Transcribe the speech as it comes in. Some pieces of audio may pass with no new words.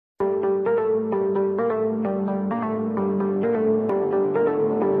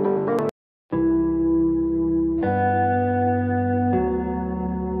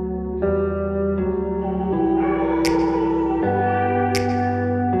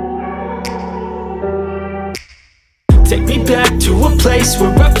me back to a place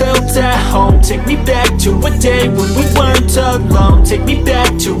where I felt at home. Take me back to a day when we weren't alone. Take me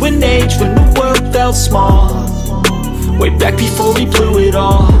back to an age when the world felt small, way back before we blew it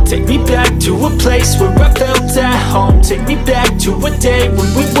all. Take me back to a place where I felt at home. Take me back to a day when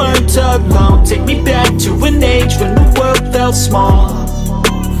we weren't alone. Take me back to an age when the world felt small,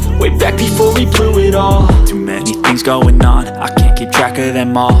 way back before we blew it all. Too many things going on, I can't keep track of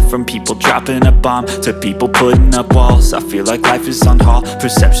them all. From people dropping a bomb to people putting up walls. I feel like life is on hold,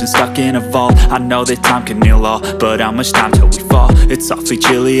 perception stuck in a vault. I know that time can heal all, but how much time till we fall? It's awfully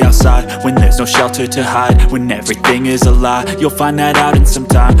chilly outside when there's no shelter to hide. When everything is a lie, you'll find that out in some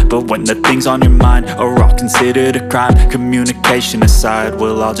time. But when the things on your mind are all considered a crime, communication aside,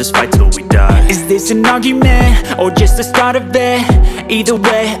 we'll all just fight till we die. Is this an argument or just the start of it? Either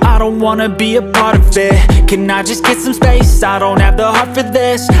way, I don't wanna be a part of it. Can I just get some space? I don't have the heart for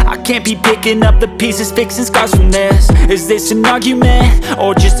this. I can't be picking up the pieces, fixing scars from this. Is this an argument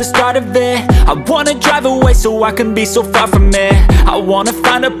or just the start of it? I wanna drive away so I can be so far from it. I wanna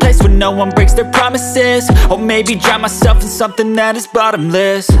find a place where no one breaks their promises, or maybe drown myself in something that is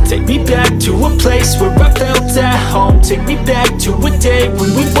bottomless. Take me back to a place where I felt at home. Take me back to a day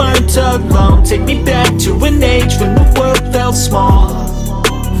when we weren't alone. Take me back to an age when the world felt small,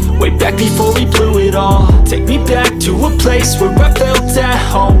 way back before we blew it all. Take me back to a place where I felt at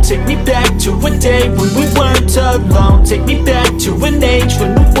home. Take me back to a day when we weren't alone. Take me back to an age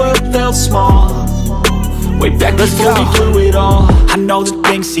when the world felt small, way back before we blew it all. I know that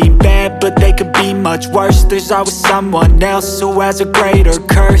things seem bad, but they could be much worse. There's always someone else who has a greater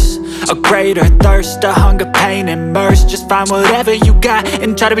curse, a greater thirst, a hunger, pain, and mercy. Just find whatever you got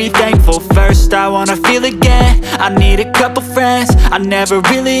and try to be thankful first. I wanna feel again, I need a couple friends. I never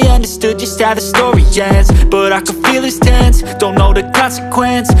really understood just how the story ends, but I can feel it's tense, don't know the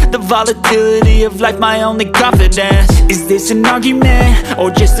consequence. The volatility of life, my only confidence. Is this an argument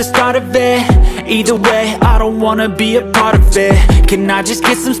or just the start of it? Either way, I don't wanna be a part of it. Can I just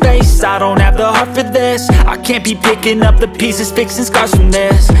get some space? I don't have the heart for this. I can't be picking up the pieces, fixing scars from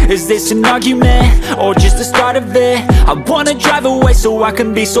this. Is this an argument or just the start of it? I wanna drive away so I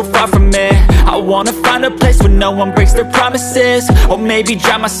can be so far from it. I wanna find a place where no one breaks their promises, or maybe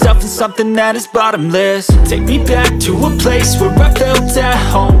drown myself in something that is bottomless. Take me back to a place where I felt at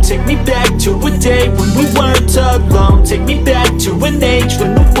home. Take me back to a day when we weren't alone. Take me back to an age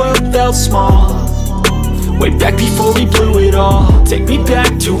when the world felt small, way back before we blew it all. Take me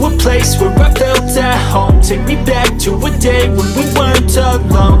back to a place where I felt at home. Take me back to a day when we weren't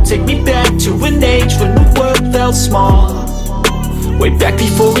alone. Take me back to an age when the world felt small, way back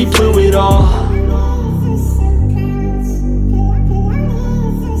before we blew it all.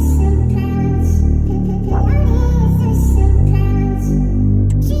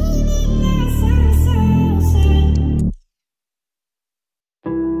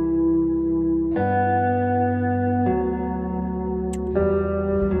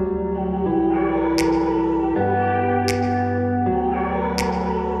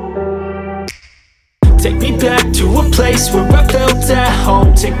 Take me back to a place where I felt at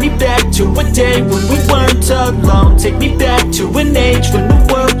home. Take me back to a day when we weren't alone. Take me back to an age when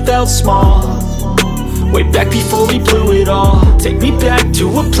the world felt small, way back before we blew it all. Take me back to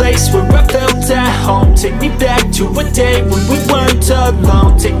a place where I felt at home. Take me back to a day when we weren't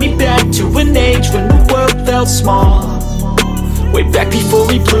alone. Take me back to an age when the world felt small, way back before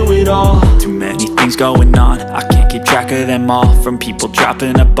we blew it all. Too many things going on, I can't keep track of them all. From people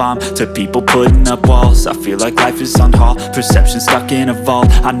dropping a bomb to people putting up walls. I feel like life is on hold, perception stuck in a vault.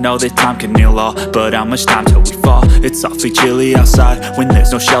 I know that time can heal all, but how much time till we fall? It's awfully chilly outside when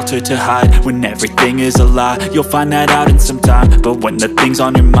there's no shelter to hide. When everything is a lie, you'll find that out in some time. But when the things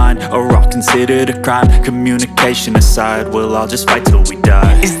on your mind are all considered a crime, communication aside, we'll all just fight till we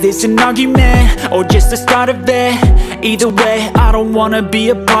die. Is this an argument or just the start of it? Either way, I don't wanna be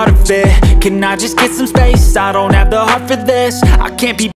a part of it. Can I just get some space? I don't have the heart for this. I can't be